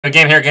A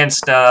game here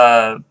against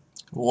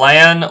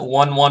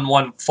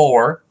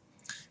Lan1114.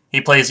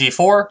 He plays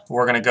e4.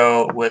 We're going to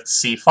go with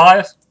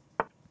c5.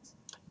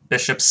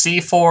 Bishop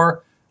c4.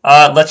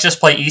 Let's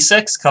just play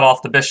e6. Cut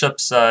off the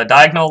bishop's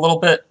diagonal a little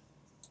bit.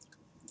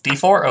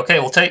 d4. Okay,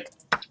 we'll take.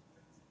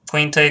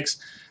 Queen takes.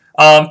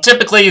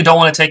 Typically, you don't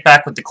want to take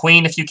back with the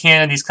queen if you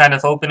can in these kind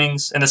of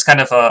openings, in this kind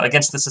of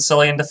against the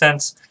Sicilian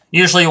defense.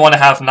 Usually, you want to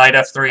have knight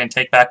f3 and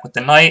take back with the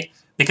knight,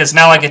 because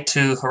now I get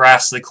to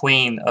harass the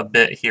queen a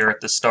bit here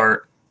at the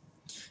start.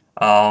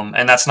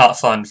 And that's not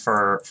fun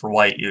for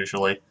white,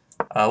 usually.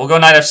 We'll go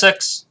knight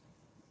f6.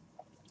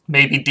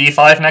 Maybe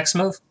d5 next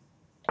move.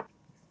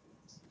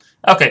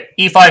 Okay,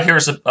 e5 here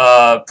is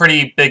a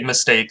pretty big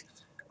mistake.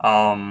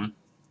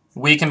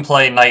 We can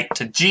play knight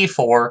to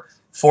g4,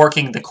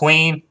 forking the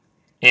queen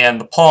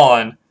and the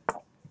pawn.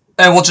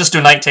 And we'll just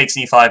do knight takes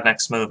e5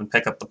 next move and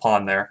pick up the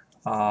pawn there.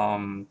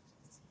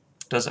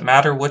 Does it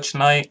matter which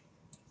knight?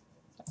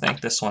 I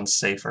think this one's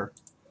safer.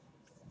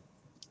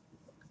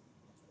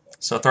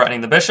 So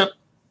threatening the bishop,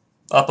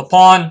 up a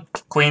pawn,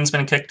 queen's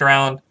been kicked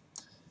around.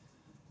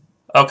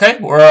 Okay,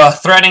 we're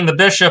threatening the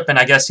bishop, and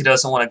I guess he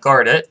doesn't want to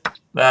guard it.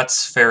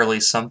 That's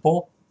fairly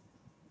simple.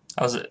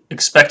 I was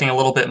expecting a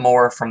little bit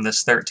more from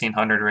this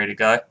 1300 rated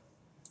guy.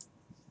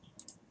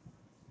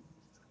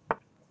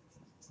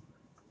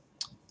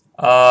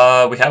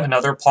 We have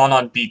another pawn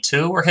on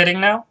b2 we're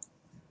hitting now.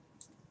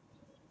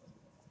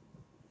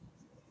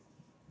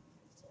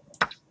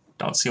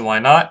 Don't see why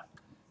not.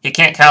 He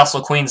can't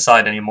castle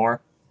queenside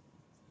anymore.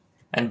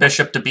 And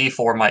bishop to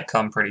b4 might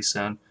come pretty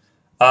soon.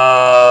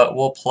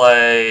 We'll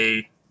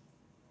play...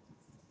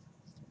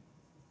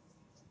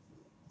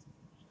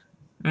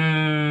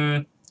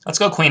 let's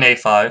go queen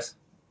a5.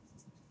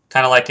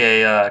 Kind of like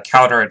a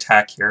counter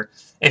attack here.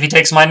 If he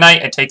takes my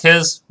knight, I take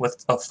his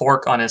with a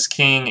fork on his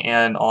king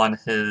and on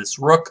his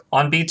rook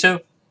on b2.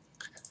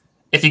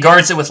 If he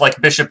guards it with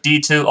like bishop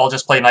d2, I'll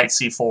just play knight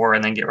c4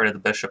 and then get rid of the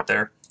bishop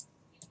there.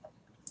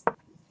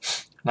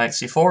 Knight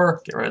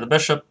c4, get rid of the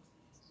bishop.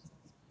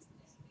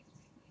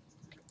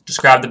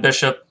 Just grab the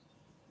bishop.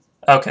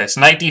 Okay,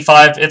 so knight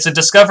d5. It's a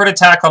discovered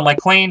attack on my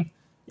queen.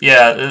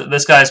 Yeah,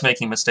 this guy's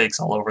making mistakes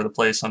all over the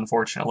place,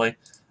 unfortunately.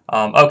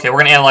 Okay, we're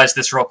going to analyze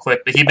this real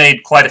quick, but he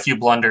made quite a few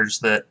blunders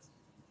that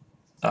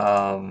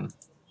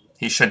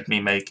he shouldn't be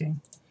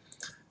making.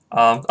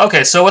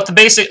 Okay, so what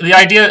the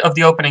idea of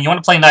the opening, you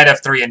want to play knight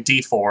f3 and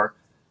d4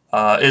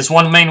 is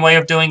one main way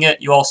of doing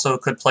it. You also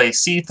could play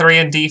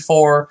c3 and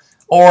d4,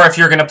 or if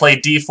you're going to play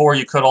d4,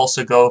 you could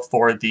also go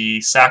for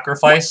the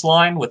sacrifice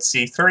line with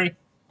c3.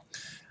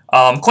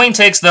 Queen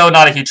takes, though,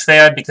 not a huge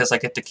fan because I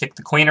get to kick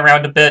the queen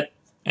around a bit.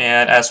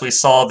 And as we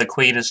saw, the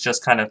queen is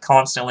just kind of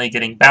constantly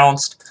getting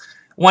bounced.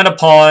 When a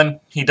pawn,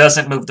 he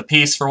doesn't move the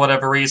piece for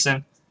whatever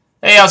reason.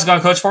 Hey, how's it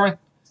going, coach, for me?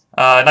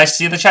 Nice to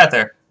see you in the chat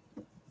there.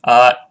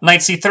 Knight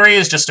c3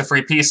 is just a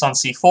free piece on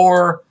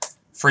c4.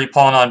 Free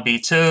pawn on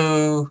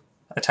b2.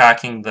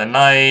 Attacking the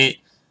knight.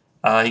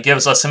 He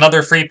gives us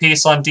another free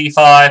piece on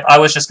d5. I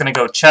was just going to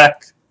go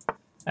check.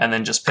 And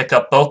then just pick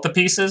up both the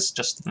pieces.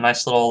 Just a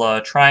nice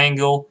little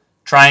triangle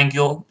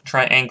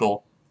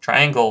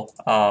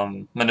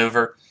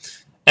maneuver.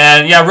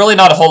 And yeah, really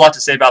not a whole lot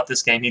to say about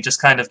this game. He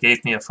just kind of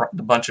gave me a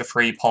bunch of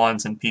free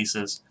pawns and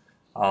pieces.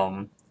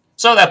 So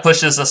that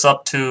pushes us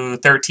up to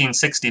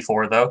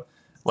 1364 though.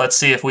 Let's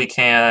see if we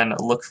can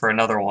look for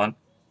another one.